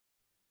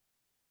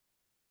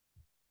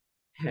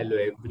Hello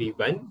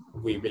everyone.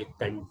 We will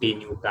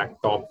continue the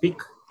topic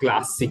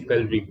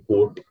classical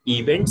report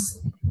events,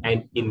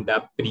 and in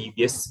the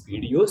previous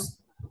videos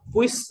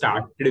we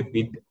started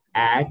with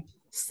add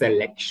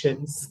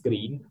selection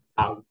screen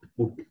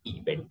output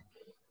event.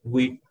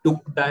 We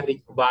took the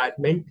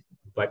requirement.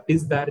 What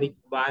is the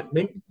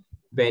requirement?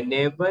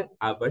 Whenever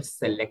our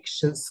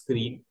selection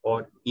screen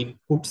or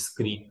input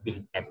screen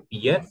will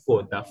appear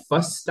for the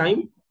first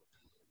time,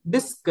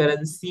 this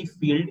currency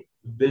field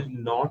will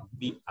not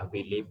be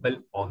available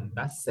on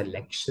the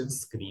selection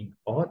screen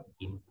or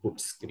input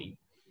screen.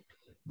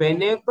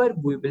 Whenever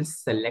we will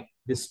select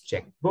this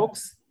checkbox,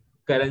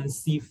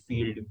 currency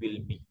field will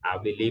be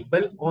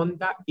available on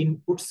the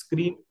input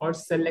screen or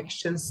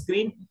selection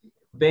screen.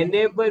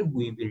 Whenever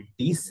we will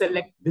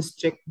deselect this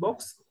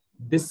checkbox,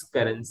 this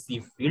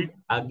currency field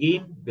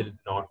again will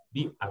not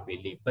be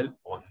available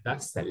on the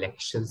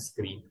selection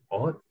screen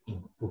or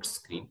input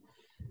screen.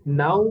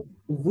 Now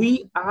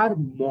we are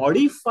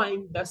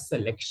modifying the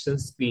selection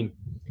screen.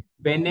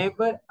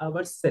 Whenever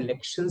our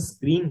selection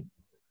screen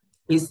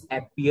is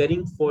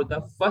appearing for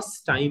the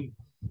first time,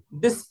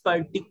 this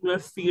particular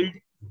field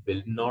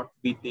will not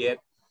be there.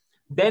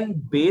 Then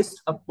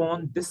based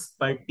upon this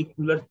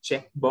particular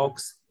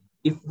checkbox,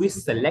 if we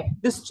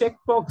select this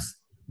checkbox,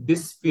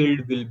 this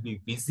field will be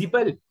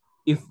visible.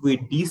 If we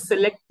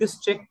deselect this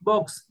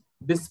checkbox,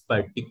 this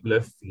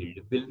particular field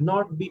will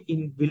not be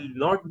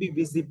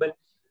visible.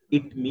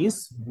 It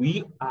means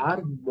we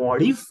are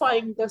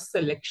modifying the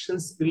selection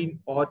screen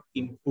or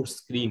input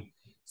screen.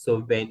 So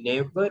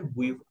whenever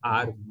we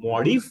are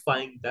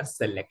modifying the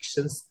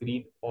selection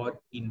screen or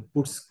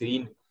input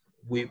screen,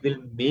 we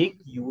will make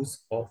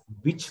use of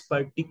which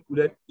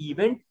particular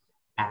event?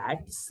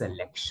 Add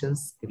selection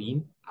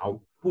screen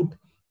output.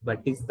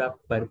 What is the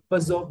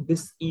purpose of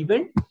this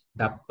event?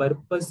 The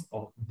purpose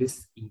of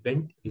this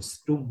event is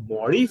to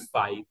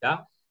modify the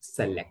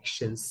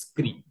selection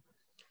screen.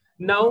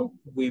 Now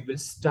we will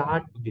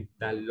start with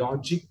the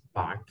logic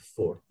part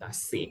for the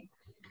same.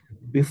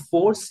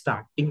 Before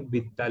starting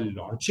with the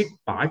logic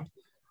part,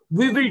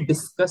 we will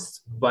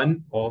discuss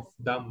one of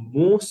the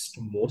most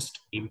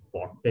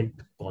important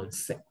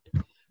concept.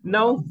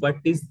 Now, what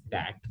is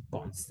that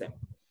concept?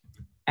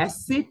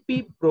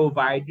 SAP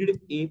provided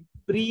a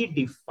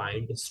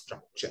predefined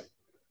structure.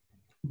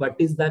 What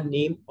is the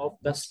name of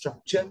the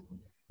structure?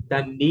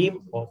 The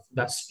name of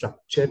the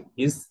structure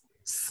is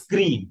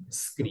screen.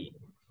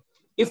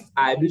 If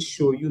I will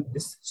show you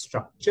this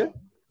structure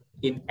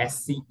in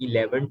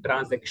SC11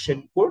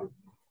 transaction code,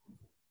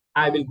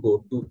 I will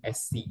go to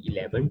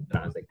SC11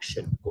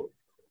 transaction code.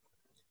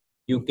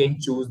 You can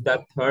choose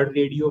the third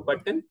radio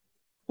button,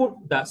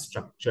 put the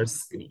structure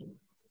screen.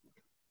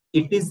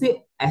 It is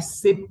a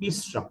SAP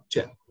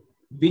structure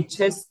which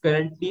has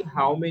currently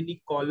how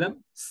many columns?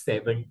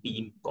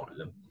 17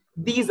 columns.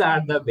 These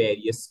are the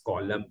various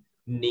columns: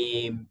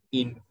 name,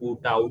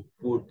 input,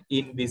 output,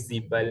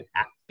 invisible,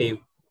 active.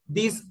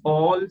 These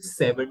all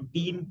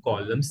 17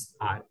 columns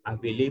are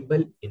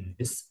available in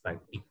this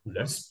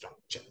particular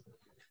structure.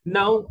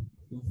 Now,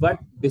 what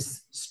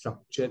this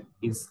structure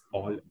is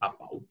all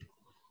about.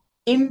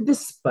 In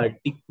this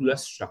particular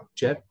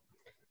structure,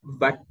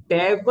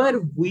 whatever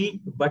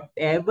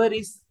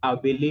is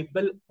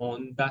available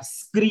on the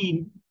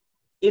screen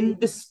in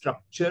this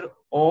structure,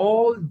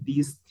 all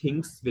these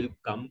things will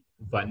come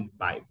one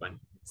by one.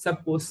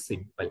 Suppose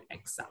simple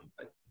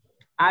example.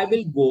 I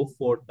will go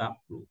for the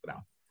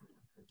program.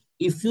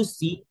 If you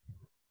see,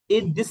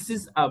 if this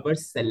is our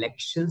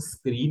selection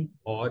screen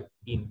or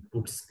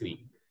input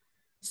screen.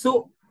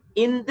 So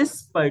in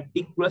this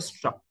particular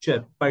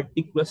structure,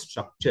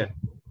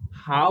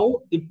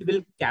 how it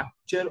will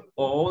capture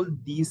all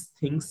these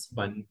things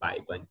one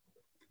by one.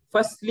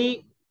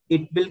 Firstly,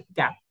 it will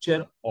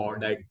capture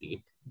order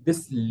date,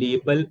 this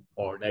label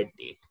order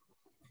date.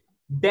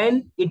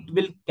 Then it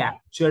will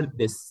capture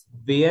this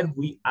where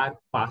we are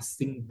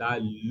passing the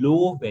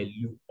low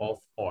value of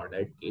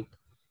order date.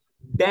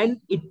 Then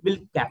it will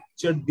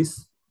capture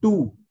this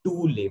to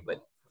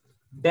label.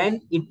 Then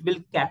it will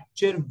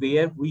capture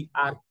where we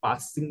are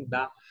passing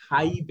the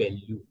high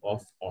value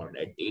of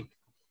order date.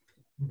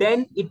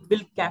 Then it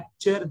will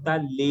capture the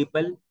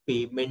label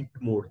payment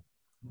mode.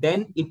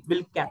 Then it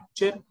will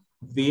capture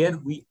where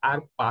we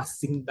are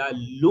passing the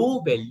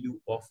low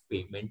value of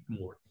payment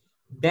mode.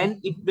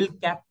 Then it will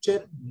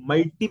capture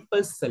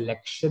multiple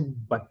selection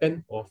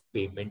button of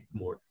payment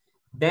mode.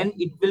 Then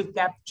it will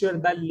capture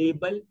the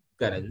label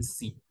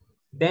currency.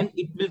 Then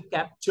it will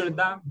capture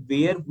the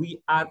where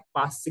we are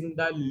passing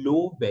the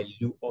low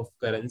value of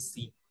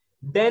currency.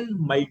 Then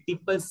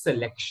multiple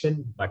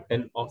selection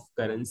button of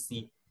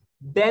currency.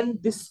 Then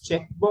this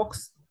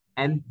checkbox,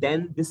 and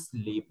then this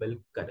label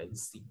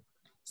currency.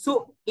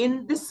 So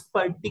in this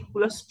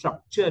particular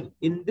structure,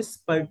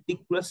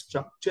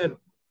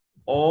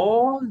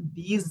 all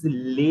these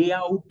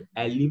layout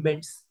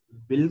elements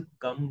will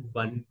come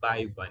one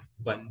by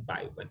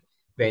one.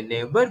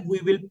 Whenever we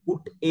will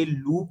put a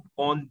loop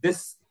on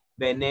this,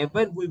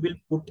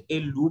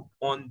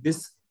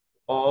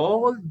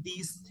 all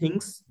these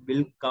things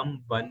will come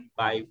one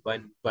by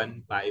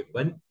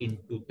one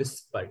into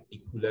this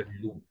particular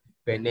loop.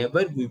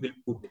 Whenever we will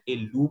put a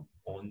loop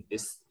on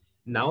this.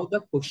 Now the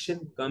question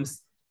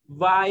comes,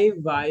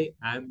 why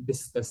I'm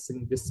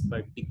discussing this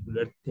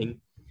particular thing?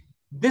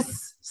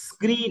 This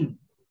screen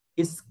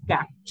is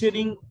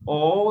capturing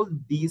all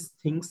these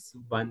things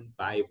one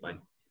by one.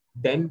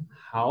 Then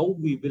how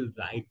we will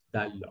write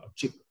the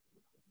logic?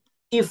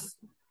 If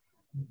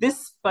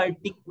this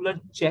particular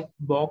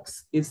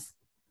checkbox is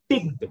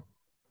ticked,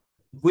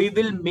 we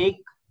will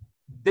make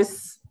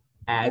this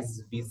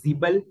as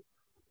visible,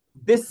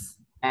 this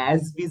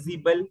as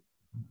visible,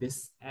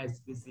 this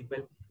as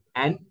visible,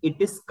 and it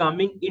is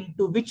coming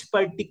into which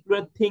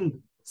particular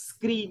thing?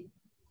 Screen.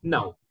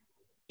 Now,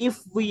 if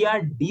we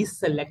are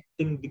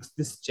deselecting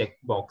this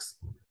checkbox,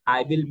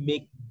 I will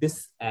make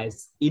this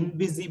as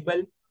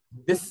invisible,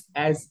 this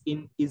as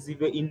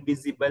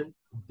invisible,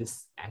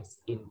 this as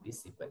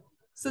invisible.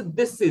 So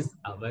this is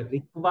our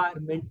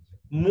requirement,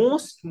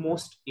 most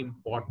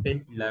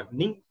important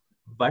learning.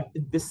 But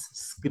this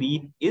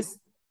screen is,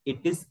 it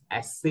is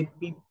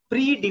SAP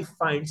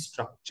predefined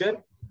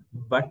structure.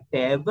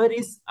 Whatever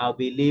is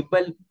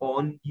available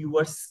on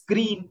your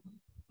screen,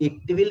 it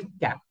will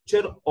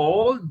capture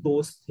all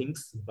those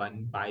things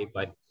one by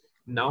one.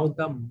 Now,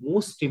 the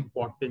most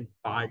important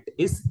part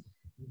is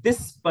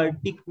this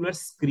particular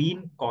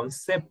screen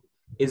concept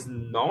is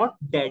not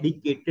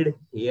dedicated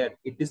here.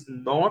 It is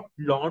not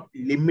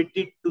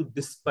limited to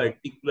this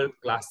particular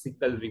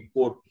classical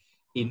report.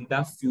 In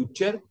the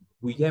future,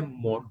 we have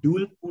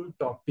module full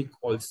topic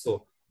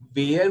also,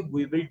 where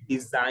we will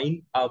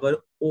design our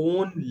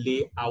own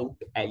layout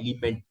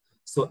element.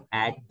 So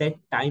at that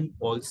time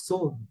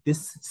also,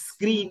 this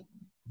screen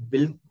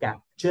will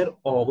capture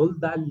all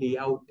the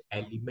layout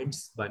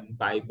elements one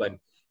by one.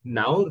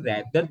 Now,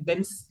 rather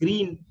than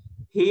screen,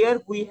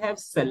 here we have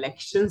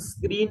selection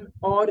screen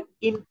or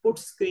input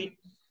screen.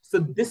 So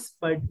this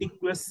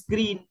particular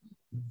screen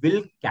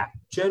will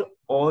capture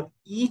all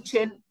each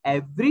and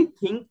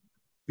everything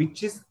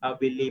which is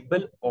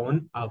available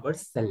on our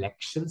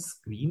selection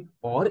screen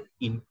or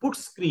input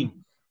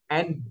screen.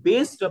 And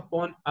based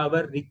upon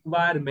our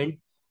requirement,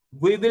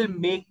 we will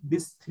make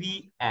this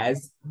three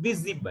as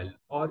visible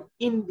or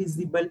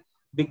invisible,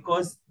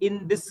 because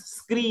in this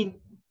screen,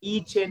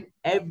 each and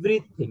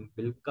everything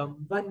will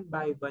come one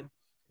by one.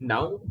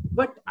 Now,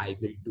 what I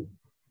will do?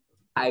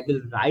 I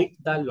will write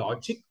the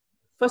logic.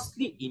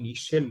 Firstly,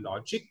 initial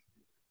logic.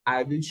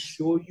 I will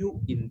show you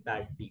in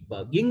the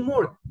debugging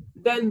mode.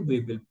 Then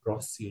we will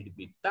proceed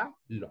with the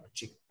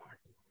logic part.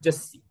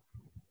 Just see.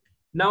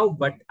 Now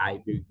what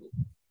I will do?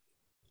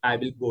 I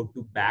will go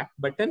to back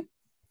button.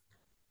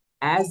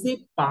 As a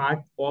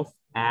part of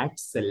add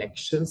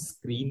selection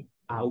screen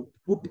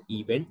output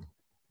event,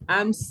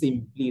 I'm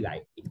simply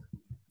writing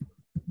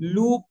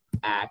loop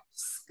at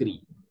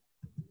screen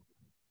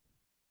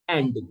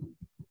and loop.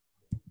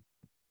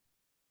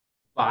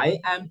 Why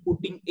I'm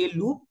putting a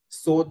loop?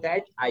 So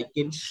that I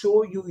can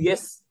show you,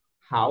 yes,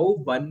 how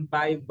one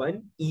by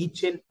one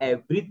each and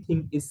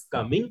everything is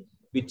coming,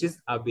 which is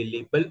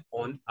available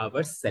on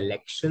our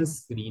selection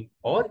screen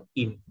or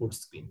input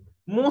screen.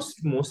 Most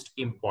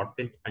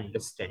important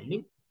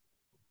understanding.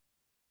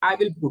 I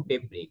will put a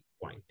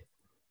breakpoint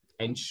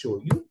and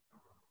show you.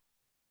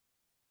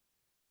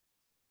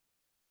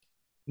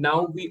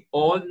 Now we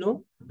all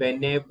know,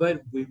 whenever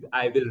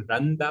I will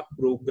run the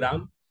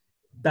program,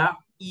 the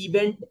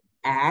event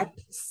at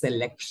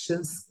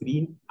selection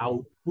screen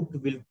output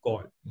will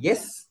call.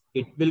 Yes,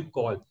 it will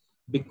call,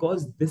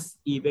 because this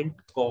event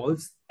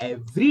calls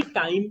every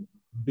time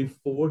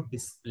before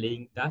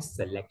displaying the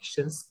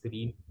selection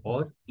screen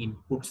or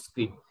input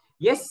screen.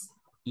 Yes,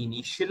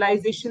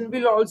 initialization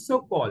will also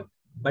call,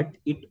 but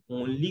it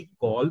only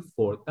call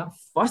for the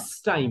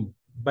first time.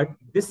 But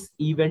this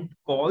event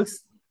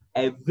calls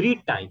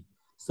every time.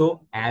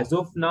 So as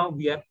of now,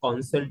 we are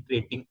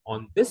concentrating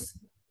on this.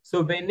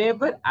 So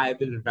whenever I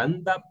will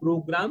run the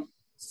program,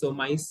 so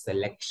my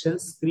selection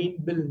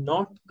screen will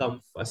not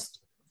come first.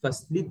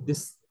 Firstly,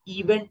 this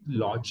event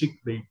logic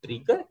will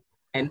trigger,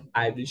 and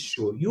I will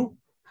show you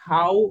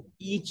how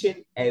each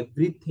and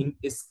everything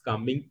is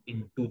coming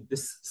into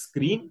this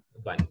screen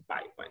one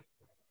by one.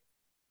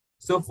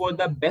 So for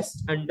the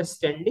best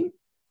understanding,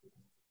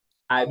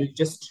 I will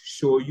just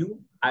show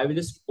you, I will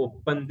just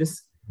open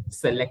this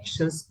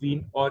selection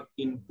screen or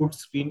input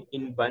screen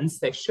in one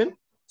session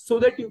so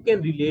that you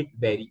can relate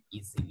very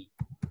easily.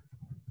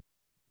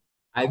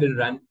 I will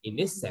run in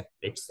a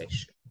separate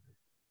session.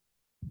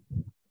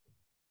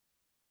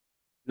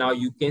 Now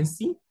you can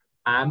see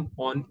I'm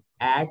on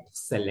add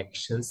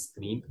selection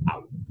screen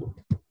output.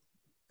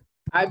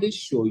 I will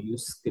show you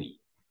screen.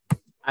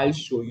 I'll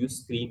show you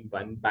screen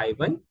one by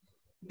one.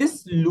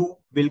 This loop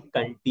will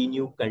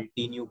continue,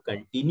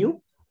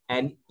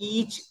 and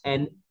each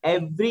and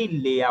every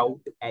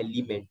layout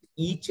element,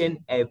 each and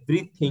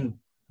everything,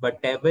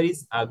 whatever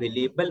is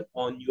available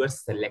on your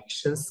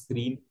selection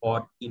screen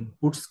or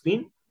input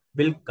screen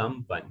will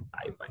come one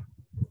by one.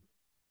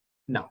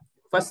 Now,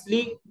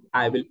 firstly,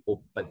 I will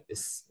open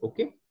this,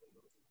 okay?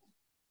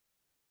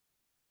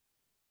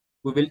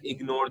 We will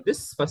ignore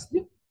this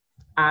firstly.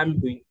 I'm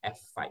doing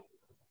F5.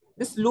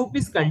 This loop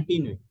is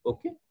continuing.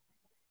 Okay.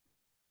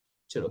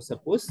 Chalo,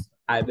 suppose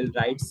I will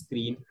write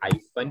screen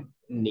hyphen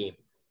name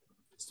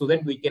so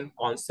that we can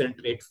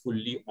concentrate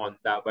fully on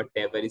the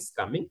whatever is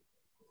coming.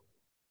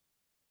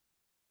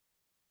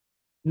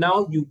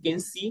 Now you can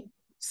see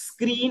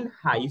screen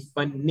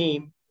hyphen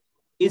name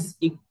is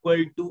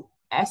equal to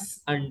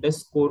s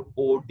underscore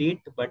o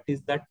date. What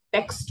is the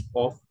text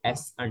of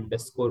s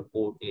underscore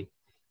o date?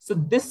 So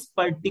this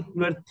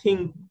particular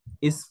thing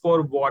is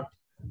for what?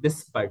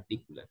 This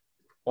particular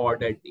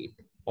order date,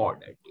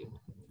 order date.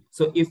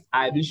 So if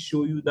I will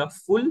show you the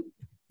full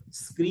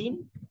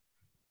screen.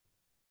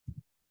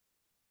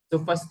 So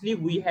firstly,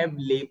 we have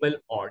label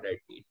order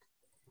date.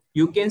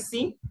 You can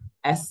see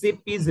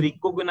SAP is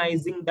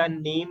recognizing the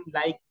name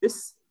like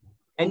this.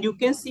 And you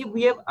can see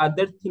we have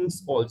other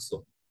things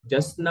also.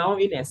 Just now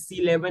in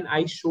SC11,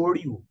 I showed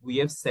you we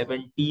have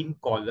 17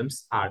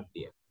 columns are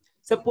there.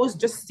 Suppose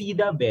just see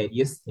the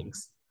various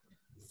things.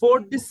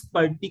 For this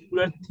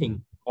particular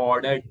thing,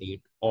 order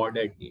date.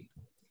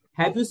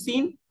 Have you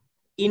seen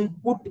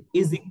input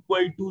is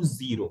equal to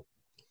 0?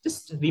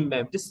 Just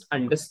remember, just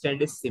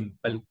understand a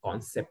simple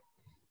concept.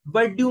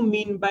 What do you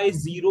mean by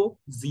 0?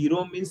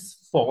 0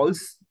 means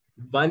false,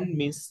 1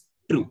 means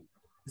true.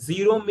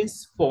 0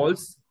 means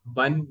false,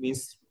 1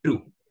 means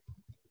true.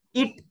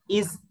 It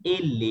is a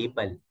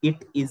label.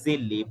 It is a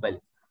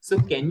label. So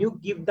can you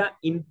give the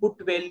input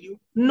value?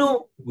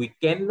 No, we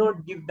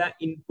cannot give the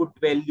input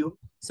value.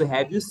 So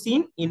have you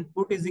seen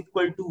input is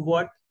equal to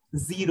what?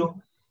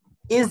 0.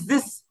 Is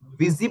this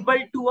visible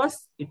to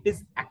us? It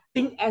is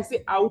acting as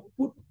a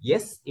output.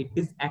 Yes, it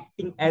is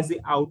acting as a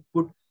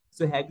output.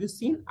 So have you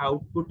seen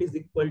output is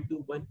equal to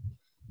 1?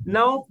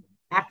 Now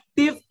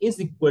active is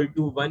equal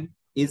to 1.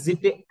 Is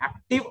it a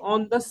active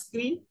on the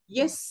screen?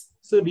 Yes.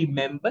 So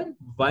remember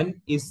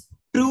 1 is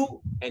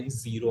true and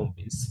 0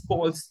 means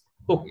false.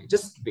 Okay,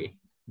 just wait.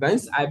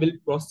 Once I will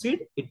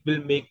proceed, it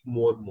will make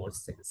more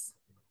sense.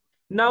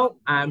 Now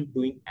I'm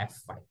doing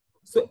F5.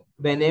 So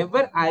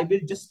whenever I will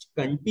just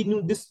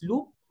continue this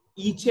loop,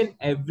 each and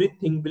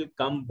everything will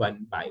come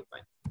one by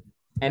one.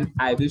 And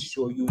I will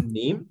show you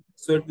name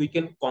so that we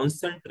can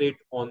concentrate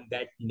on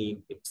that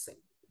name itself.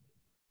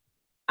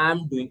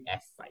 I'm doing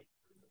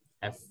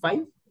F5,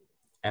 F5,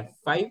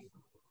 F5,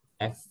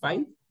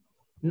 F5.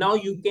 Now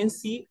you can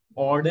see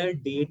order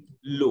date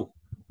low.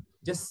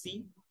 Just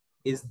see,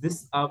 is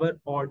this our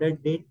order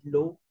date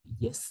low?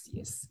 Yes,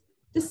 yes.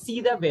 Just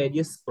see the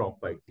various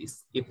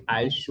properties. If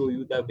I'll show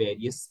you the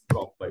various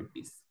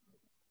properties,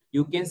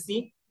 you can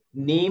see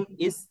name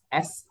is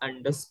s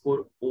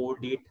underscore o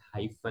date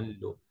hyphen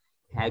low.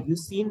 Have you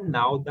seen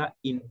now the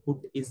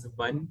input is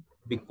 1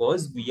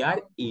 because we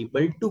are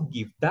able to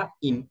give the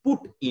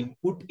input.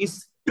 Input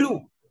is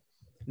true.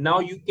 Now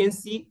you can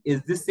see,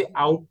 is this a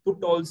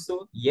output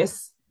also?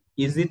 Yes.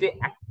 Is it a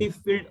active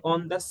field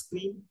on the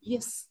screen?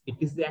 Yes, it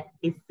is the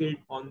active field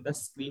on the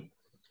screen.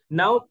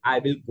 Now I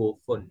will go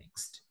for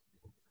next.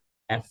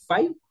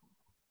 F5,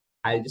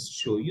 I'll just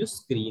show you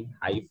screen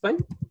hyphen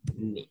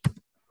name.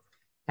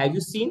 Have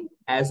you seen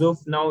as of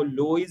now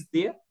low is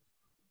there?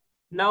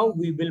 Now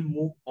we will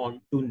move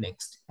on to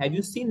next. Have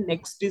you seen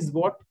next is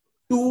what?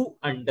 To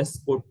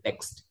underscore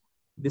text.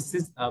 This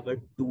is our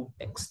to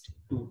text,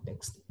 to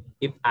text.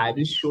 If I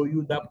will show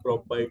you the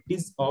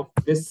properties of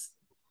this,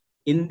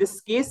 in this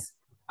case,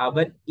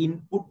 our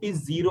input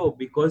is 0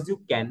 because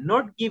you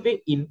cannot give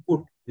a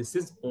input. This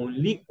is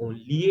only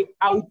a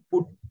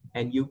output.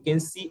 And you can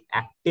see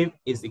active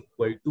is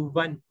equal to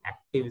 1.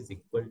 Active is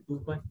equal to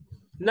 1.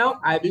 Now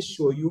I will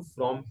show you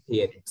from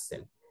here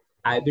itself.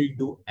 I will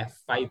do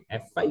F5,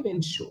 F5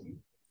 and show you.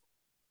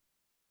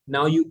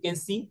 Now you can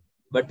see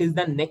what is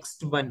the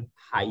next one?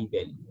 High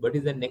value. What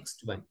is the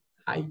next one?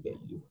 High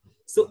value.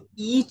 So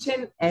each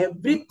and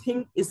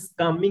everything is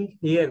coming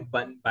here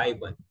one by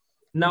one.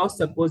 Now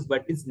suppose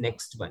what is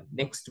next one?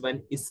 Next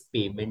one is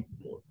payment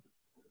mode.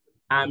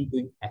 I'm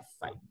doing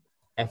F5,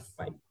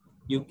 F5.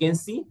 You can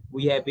see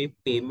we have a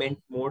payment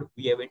mode.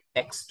 We have a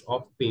text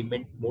of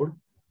payment mode.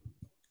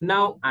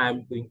 Now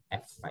I'm doing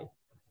F5,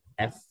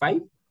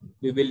 F5.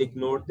 We will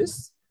ignore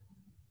this.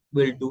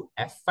 We'll do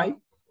F5.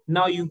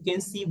 Now you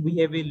can see we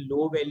have a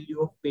low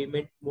value of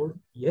payment mode.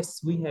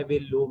 Yes, we have a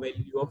low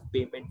value of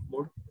payment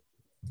mode.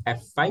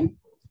 F5.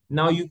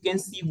 Now you can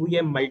see we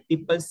have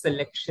multiple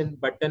selection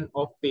button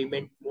of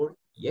payment mode.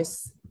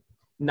 Yes.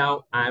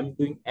 Now I'm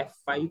doing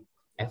F5,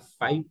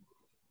 F5.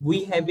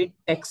 We have a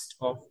text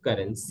of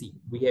currency.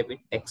 We have a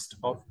text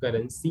of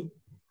currency.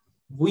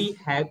 We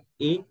have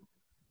a,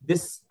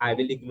 this, I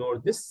will ignore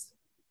this.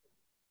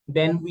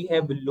 Then we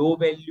have low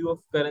value of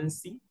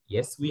currency.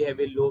 Yes, we have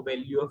a low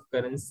value of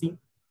currency.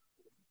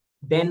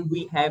 Then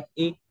we have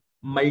a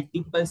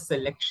multiple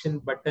selection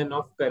button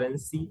of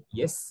currency.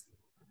 Yes.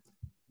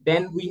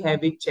 Then we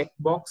have a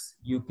checkbox.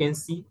 You can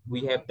see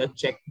we have the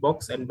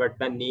checkbox and but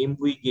the name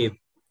we gave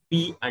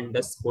P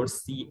underscore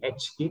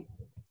CHK.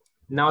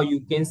 Now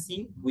you can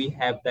see we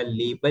have the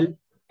label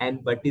and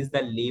what is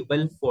the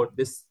label for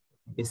this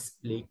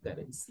display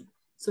currency.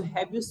 So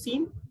have you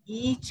seen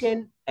each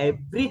and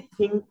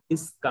everything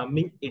is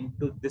coming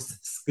into this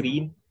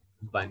screen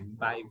one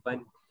by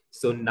one.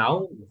 So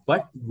now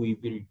what we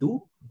will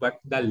do, but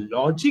the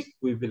logic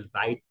we will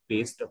write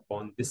based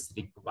upon this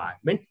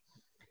requirement.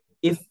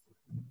 If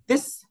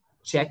this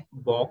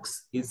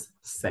checkbox is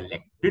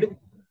selected,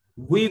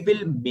 we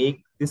will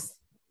make this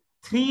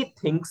three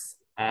things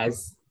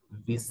as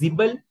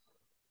visible.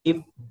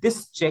 If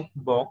this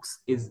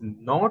checkbox is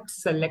not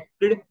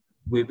selected,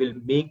 we will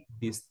make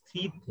these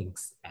three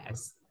things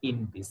as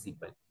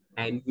invisible.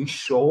 And we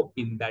show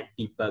in that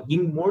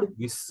debugging mode,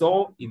 we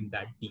saw in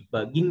that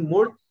debugging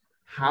mode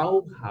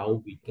how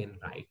we can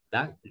write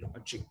the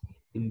logic.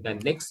 In the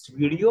next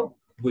video,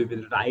 we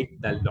will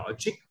write the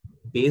logic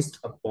based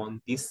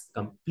upon this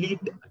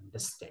complete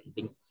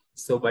understanding.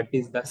 So what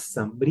is the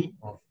summary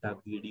of the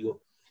video?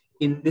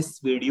 In this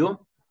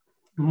video,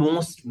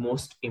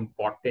 most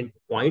important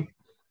point,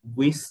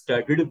 we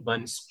studied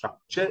one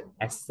structure,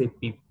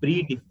 SAP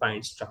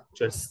predefined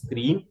structure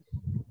screen,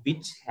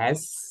 which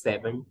has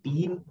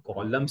 17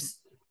 columns.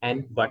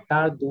 And what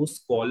are those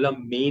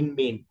column?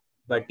 Main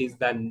what is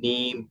the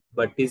name,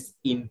 what is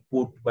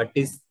input, what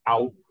is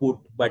output,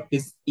 what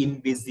is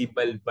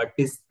invisible, what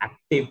is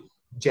active.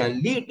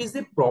 Generally it is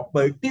a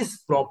properties,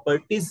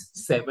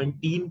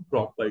 17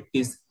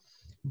 properties.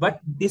 But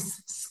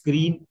this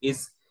screen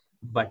is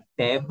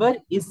whatever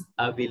is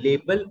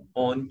available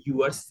on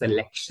your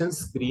selection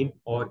screen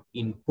or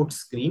input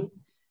screen.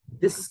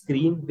 This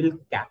screen will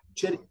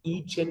capture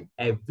each and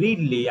every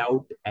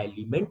layout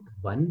element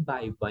one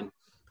by one.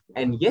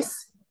 And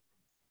yes,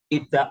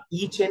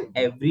 each and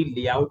every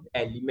layout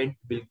element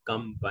will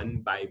come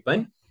one by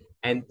one.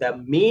 And the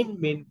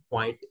main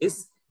point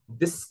is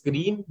this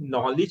screen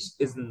knowledge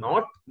is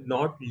not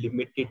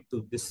limited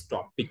to this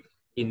topic.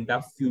 In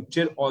the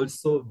future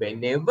also,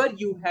 whenever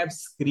you have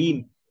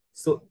screen,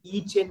 so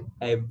each and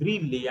every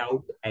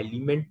layout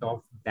element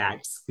of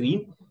that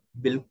screen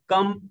will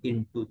come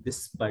into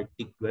this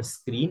particular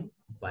screen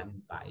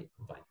one by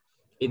one.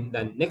 In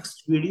the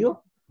next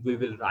video, we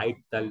will write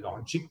the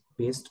logic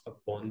based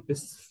upon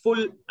this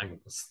full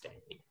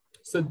understanding.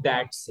 So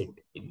that's it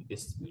in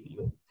this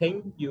video.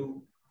 Thank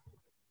you.